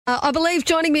I believe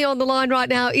joining me on the line right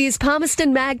now is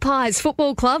Palmerston Magpies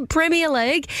Football Club Premier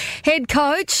League head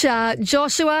coach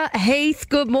Joshua Heath.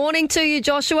 Good morning to you,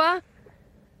 Joshua.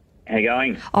 How you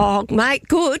going? Oh, mate,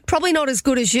 good. Probably not as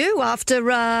good as you after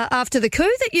the coup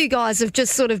that you guys have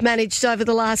just sort of managed over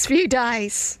the last few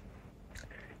days.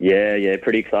 Yeah,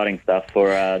 pretty exciting stuff for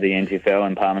the NTFL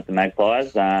and Palmerston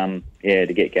Magpies.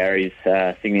 To get Gary's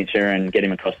signature and get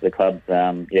him across to the clubs,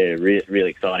 really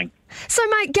exciting. So,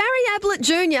 mate, Gary Ablett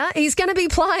Jr., he's going to be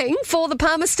playing for the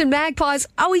Palmerston Magpies.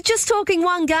 Are we just talking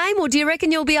one game, or do you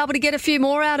reckon you'll be able to get a few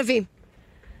more out of him?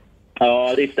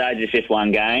 Oh, at this stage it's just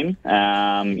one game.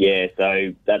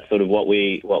 So that's sort of what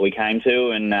we came to,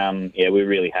 and we're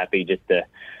really happy just to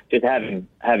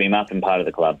have him up and part of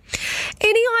the club.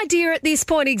 Any idea at this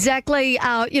point exactly,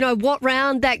 what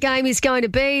round that game is going to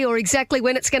be, or exactly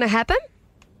when it's going to happen?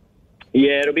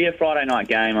 Yeah, it'll be a Friday night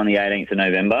game on the 18th of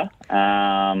November.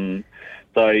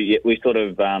 We sort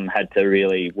of had to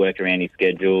really work around his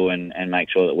schedule and make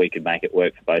sure that we could make it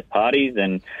work for both parties,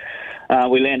 and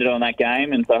we landed on that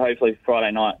game, and so hopefully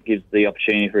Friday night gives the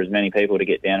opportunity for as many people to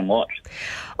get down and watch.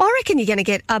 I reckon you're going to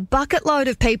get a bucket load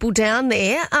of people down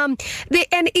there. And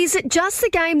is it just the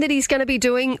game that he's going to be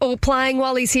doing or playing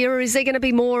while he's here, or is there going to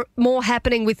be more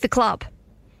happening with the club?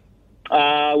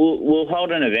 We'll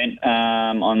hold an event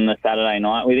on the Saturday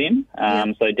night with him.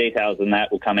 So details on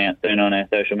that will come out soon on our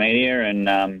social media,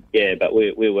 and but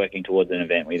we're working towards an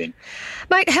event with him.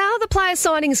 Mate, how are the player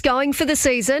signings going for the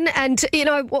season? And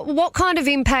what kind of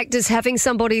impact does having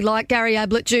somebody like Gary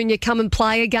Ablett Jr. come and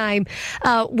play a game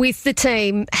with the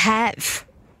team have?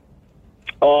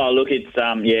 Oh, look, it's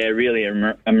really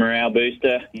a morale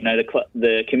booster.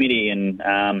 The committee and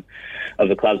of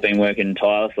the club's been working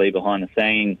tirelessly behind the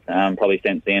scenes, probably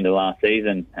since the end of last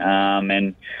season.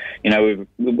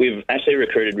 We've actually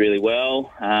recruited really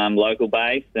well, local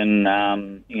based,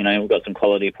 and we've got some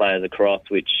quality players across,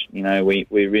 which we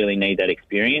really need that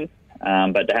experience.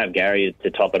 But to have Gary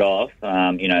to top it off,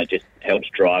 it just helps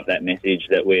drive that message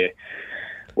that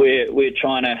we're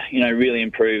trying to really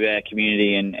improve our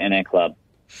community and our club.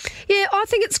 Yeah, I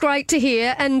think it's great to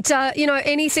hear, and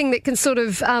anything that can sort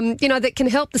of that can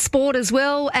help the sport as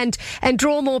well, and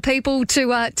draw more people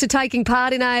to taking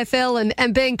part in AFL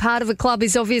and being part of a club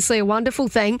is obviously a wonderful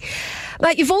thing.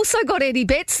 Mate, you've also got Eddie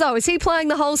Betts though. Is he playing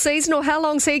the whole season, or how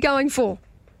long's he going for?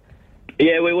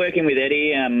 Yeah, we're working with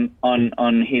Eddie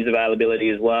on his availability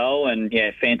as well, and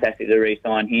fantastic to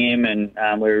re-sign him, and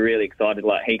we were really excited.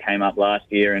 Like, he came up last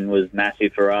year and was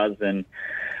massive for us, and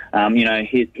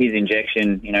his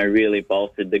injection, really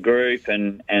bolstered the group,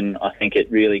 and I think it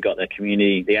really got the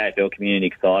AFL community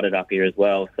excited up here as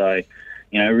well. So,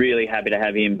 really happy to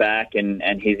have him back and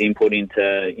his input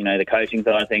into, the coaching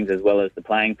side of things as well as the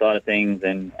playing side of things,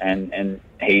 and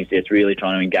he's just really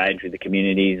trying to engage with the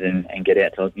communities and get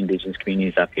out to Indigenous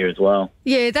communities up here as well.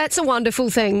 Yeah, that's a wonderful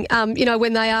thing,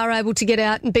 when they are able to get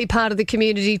out and be part of the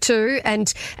community too,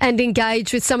 and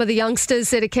engage with some of the youngsters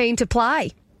that are keen to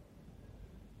play.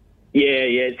 Yeah,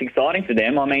 it's exciting for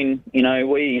them. I mean,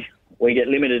 we get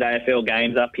limited AFL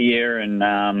games up here, and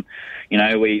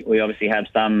we obviously have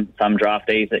some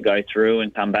draftees that go through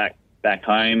and come back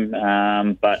home.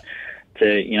 But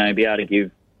to be able to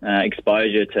give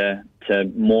exposure to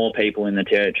more people in the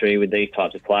territory with these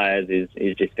types of players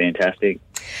is just fantastic.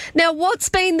 Now, what's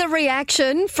been the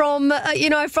reaction from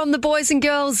the boys and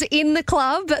girls in the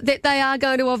club that they are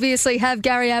going to obviously have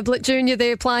Gary Ablett Jr.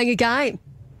 there playing a game?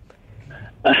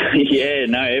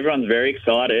 Everyone's very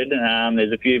excited.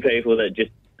 There's a few people that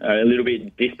just are a little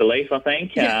bit disbelief, I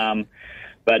think. Yeah.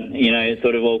 But it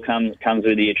sort of all comes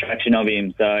with the attraction of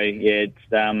him. So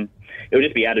it'll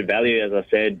just be added value, as I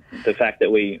said. The fact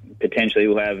that we potentially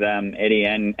will have Eddie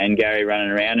and Gary running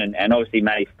around, and obviously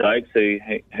Matty Stokes, who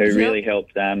really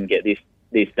helped get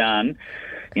this done.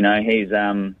 He's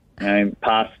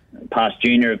past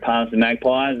junior of Palmerston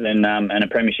Magpies and a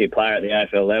premiership player at the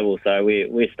AFL level, so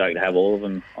we're stoked to have all of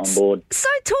them on board. So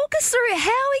talk us through,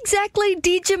 how exactly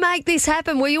did you make this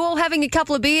happen? Were you all having a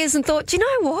couple of beers and thought, you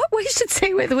know what, we should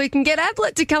see whether we can get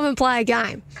Ablett to come and play a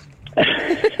game?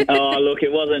 Oh, look,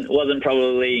 it wasn't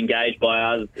probably engaged by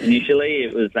us initially.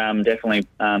 It was definitely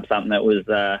something that was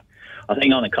I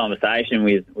think on the conversation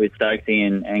with Stokesy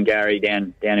and Gary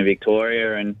down in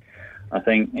Victoria, and I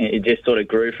think it just sort of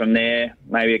grew from there,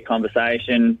 maybe a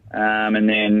conversation, and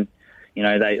then,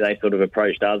 they sort of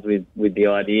approached us with the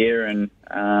idea, and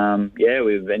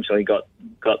we eventually got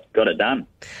it done.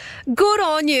 Good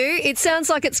on you. It sounds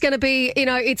like it's going to be,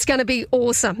 it's going to be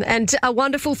awesome and a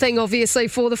wonderful thing, obviously,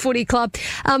 for the footy club.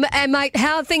 And mate,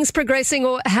 how are things progressing,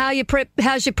 or how's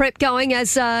your prep going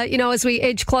as we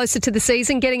edge closer to the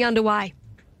season getting underway?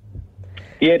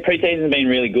 Yeah, pre-season's been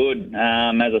really good.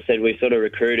 As I said, we sort of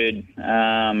recruited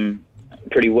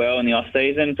pretty well in the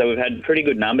off-season, so we've had pretty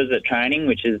good numbers at training,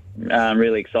 which is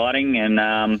really exciting. And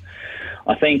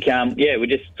I think, we're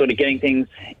just sort of getting things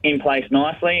in place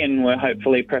nicely, and we're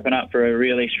hopefully prepping up for a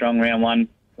really strong round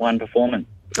one performance.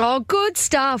 Oh, good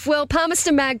stuff. Well,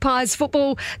 Palmerston Magpies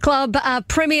Football Club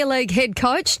Premier League head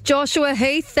coach Joshua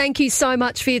Heath, thank you so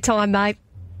much for your time, mate.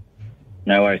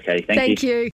 No worries, Katie. Thank you. Thank you.